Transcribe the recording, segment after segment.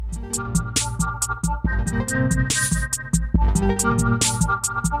All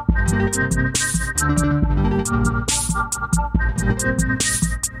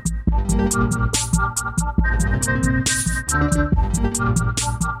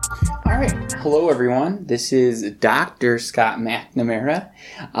right. Hello, everyone. This is Dr. Scott McNamara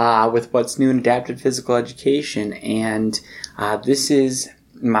with What's New in Adaptive Physical Education, and this is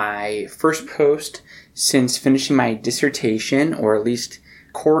my first post since finishing my dissertation, or at least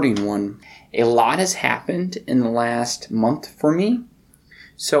recording one. A lot has happened in the last month for me,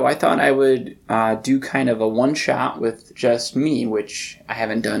 so I thought I would do kind of a one-shot with just me, which I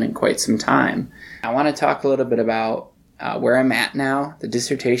haven't done in quite some time. I want to talk a little bit about where I'm at now, the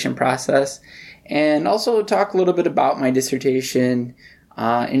dissertation process, and also talk a little bit about my dissertation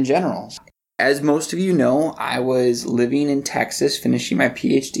in general. As most of you know, I was living in Texas, finishing my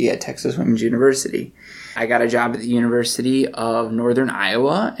PhD at Texas Women's University. I got a job at the University of Northern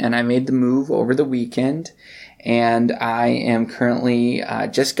Iowa, and I made the move over the weekend, and I am currently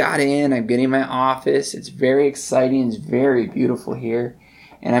just got in. I'm getting my office. It's very exciting. It's very beautiful here.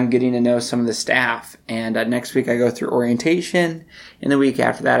 And I'm getting to know some of the staff. And next week I go through orientation, and the week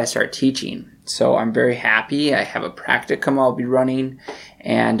after that I start teaching. So I'm very happy. I have a practicum I'll be running,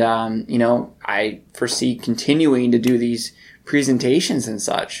 and I foresee continuing to do these presentations and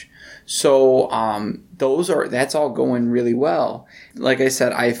such. So that's all going really well. Like I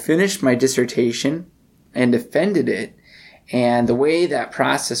said, I finished my dissertation and defended it, and the way that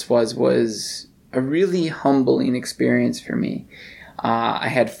process was a really humbling experience for me. I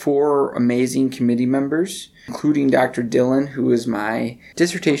had 4 amazing committee members, including Dr. Dillon, who was my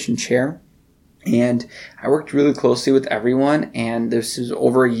dissertation chair. And I worked really closely with everyone, and this was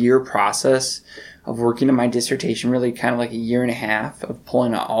over a year process of working on my dissertation, really kind of like a year and a half of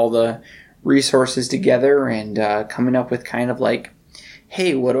pulling all the resources together and coming up with kind of like,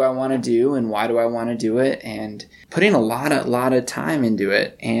 hey, what do I want to do and why do I want to do it, and putting a lot of time into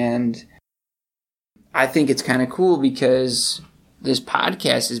it. And I think it's kind of cool because this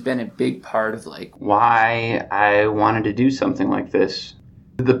podcast has been a big part of like why I wanted to do something like this.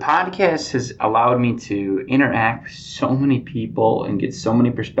 The podcast has allowed me to interact with so many people and get so many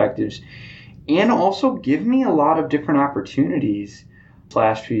perspectives, and also give me a lot of different opportunities the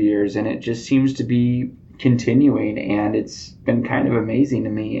last few years, and it just seems to be continuing, and it's been kind of amazing to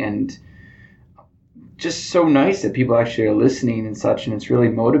me and just so nice that people actually are listening and such, and it's really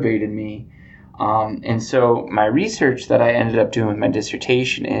motivated me. And so my research that I ended up doing with my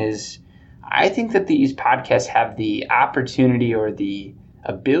dissertation is, I think that these podcasts have the opportunity or the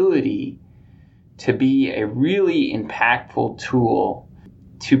ability to be a really impactful tool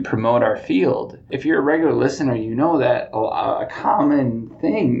to promote our field. If you're a regular listener, you know that a common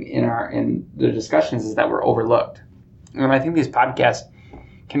thing in the discussions is that we're overlooked. And I think these podcasts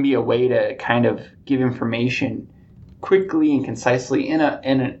can be a way to kind of give information quickly and concisely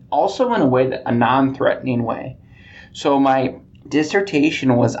also in a way that a non-threatening way. So my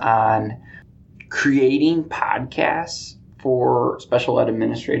dissertation was on creating podcasts for special ed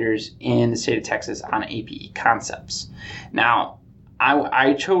administrators in the state of Texas on APE concepts. Now,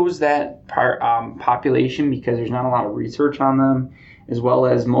 I chose that population because there's not a lot of research on them, as well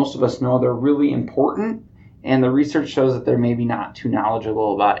as most of us know they're really important, and the research shows that they're maybe not too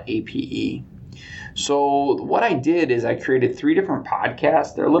knowledgeable about APE. So what I did is I created 3 different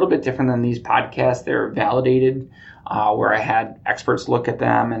podcasts. They're a little bit different than these podcasts. They're validated, where I had experts look at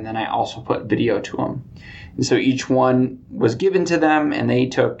them, and then I also put video to them. And so each one was given to them, and they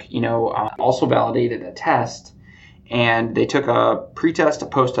took, also validated a test, and they took a pre-test, a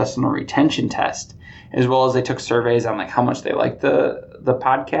post-test, and a retention test, as well as they took surveys on like how much they liked the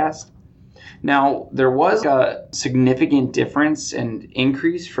podcast. Now, there was a significant difference and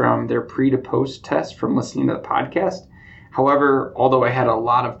increase from their pre to post test from listening to the podcast. However, although I had a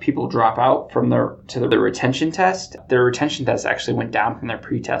lot of people drop out from their retention test, their retention test actually went down from their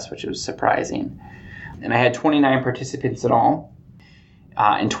pre-test, which was surprising. And I had 29 participants in all,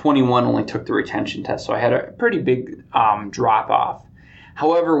 and 21 only took the retention test. So I had a pretty big drop off.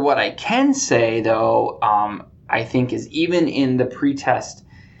 However, what I can say, though, I think is even in the pre-test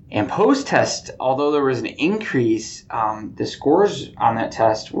and post-test, although there was an increase, the scores on that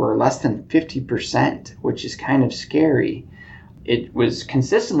test were less than 50%, which is kind of scary. It was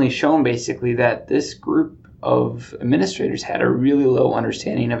consistently shown, basically, that this group of administrators had a really low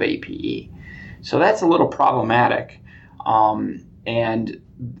understanding of APE. So that's a little problematic. And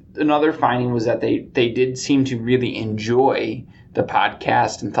another finding was that they did seem to really enjoy the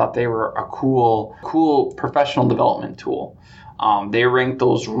podcast and thought they were a cool professional development tool. They ranked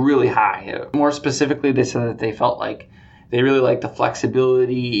those really high. More specifically, they said that they felt like They really liked the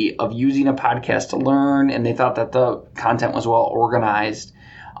flexibility of using a podcast to learn, and they thought that the content was well organized.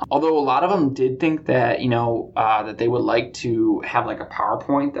 Although a lot of them did think that, that they would like to have like a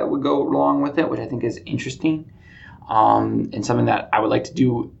PowerPoint that would go along with it, which I think is interesting, and something that I would like to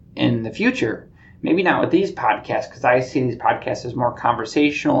do in the future. Maybe not with these podcasts, because I see these podcasts as more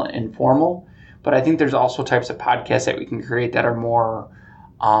conversational and informal, but I think there's also types of podcasts that we can create that are more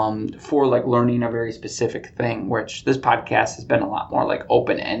for like learning a very specific thing, which this podcast has been a lot more like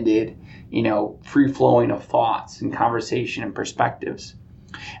open-ended, free-flowing of thoughts and conversation and perspectives.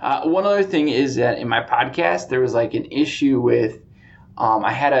 One other thing is that in my podcast, there was like an issue with,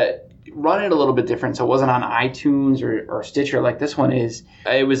 I had to run it a little bit different. So it wasn't on iTunes or Stitcher like this one is.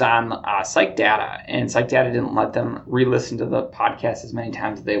 It was on PsychData, and PsychData didn't let them re-listen to the podcast as many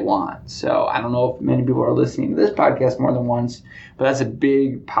times as they want. So I don't know if many people are listening to this podcast more than once, but that's a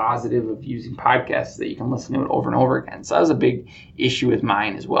big positive of using podcasts, that you can listen to it over and over again. So that was a big issue with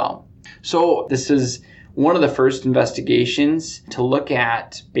mine as well. So this is one of the first investigations to look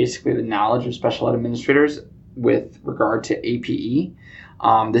at basically the knowledge of special ed administrators with regard to APE.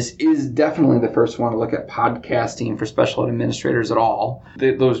 This is definitely the first one to look at podcasting for special ed administrators at all.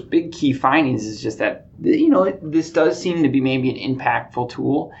 Those big key findings is just that, this does seem to be maybe an impactful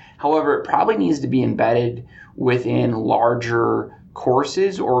tool. However, it probably needs to be embedded within larger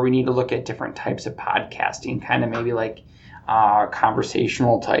courses, or we need to look at different types of podcasting, kind of maybe like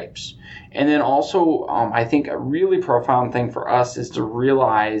conversational types. And then also, I think a really profound thing for us is to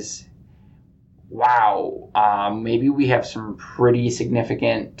realize, wow, maybe we have some pretty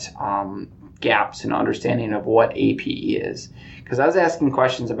significant gaps in understanding of what APE is. Because I was asking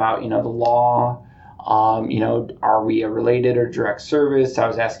questions about, the law, are we a related or direct service? I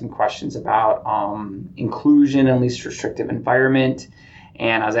was asking questions about inclusion and least restrictive environment.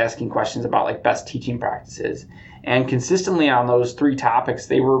 And I was asking questions about like best teaching practices. And consistently on those three topics,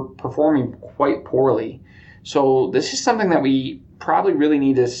 they were performing quite poorly. So this is something that we probably really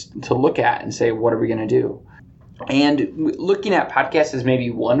need to look at and say, what are we going to do? And looking at podcasts is maybe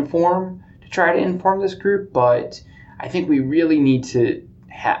one form to try to inform this group, but I think we really need to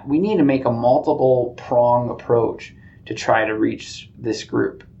make a multiple prong approach to try to reach this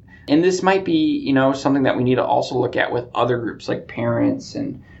group. And this might be, something that we need to also look at with other groups like parents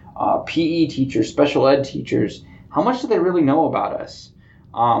and PE teachers, special ed teachers. How much do they really know about us?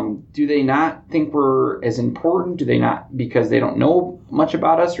 Do they not think we're as important? Do they not because they don't know much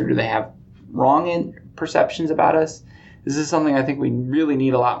about us, or do they have wrong perceptions about us? This is something I think we really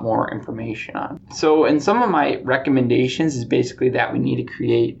need a lot more information on. So, and some of my recommendations is basically that we need to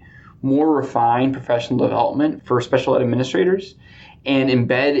create more refined professional development for special ed administrators, and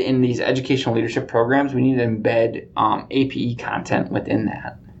embed in these educational leadership programs, we need to embed APE content within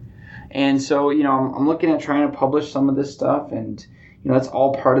that. And so, I'm looking at trying to publish some of this stuff, and that's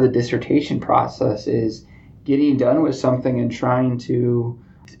all part of the dissertation process, is getting done with something and trying to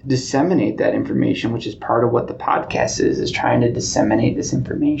disseminate that information, which is part of what the podcast is trying to disseminate this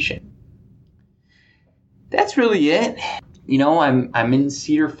information. That's really it. I'm in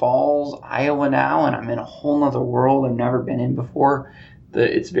Cedar Falls, Iowa now, and I'm in a whole nother world I've never been in before.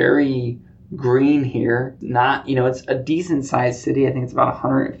 It's very green here. It's a decent sized city. I think it's about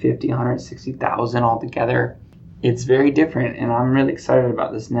 150, 160,000 altogether. It's very different, and I'm really excited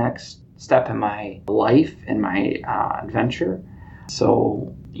about this next step in my life and my adventure.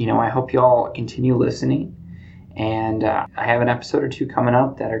 So, I hope you all continue listening. And I have an episode or two coming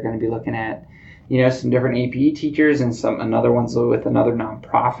up that are going to be looking at, some different APE teachers, and another one's with another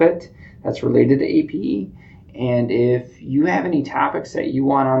nonprofit that's related to APE. And if you have any topics that you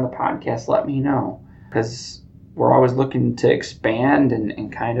want on the podcast, let me know, because we're always looking to expand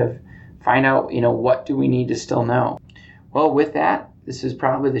and kind of find out, what do we need to still know. Well, with that, this is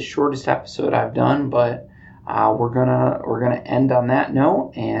probably the shortest episode I've done, but we're gonna end on that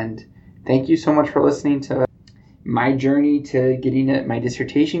note. And thank you so much for listening to my journey to getting my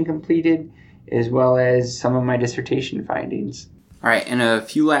dissertation completed, as well as some of my dissertation findings. All right, and a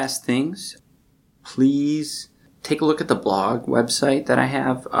few last things. Please take a look at the blog website that I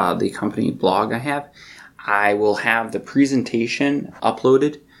have, the company blog I have. I will have the presentation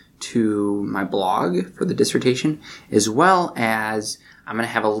uploaded to my blog for the dissertation, as well as I'm going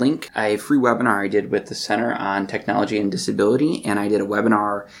to have a free webinar I did with the Center on Technology and Disability, and I did a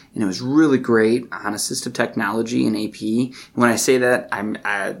webinar, and it was really great on assistive technology and APE. And when I say that,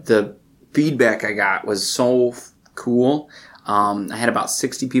 the feedback I got was so cool. I had about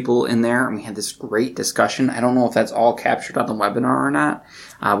 60 people in there, and we had this great discussion. I don't know if that's all captured on the webinar or not.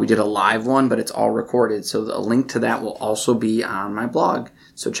 We did a live one, but it's all recorded. So a link to that will also be on my blog.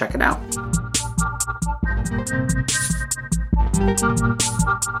 So check it out.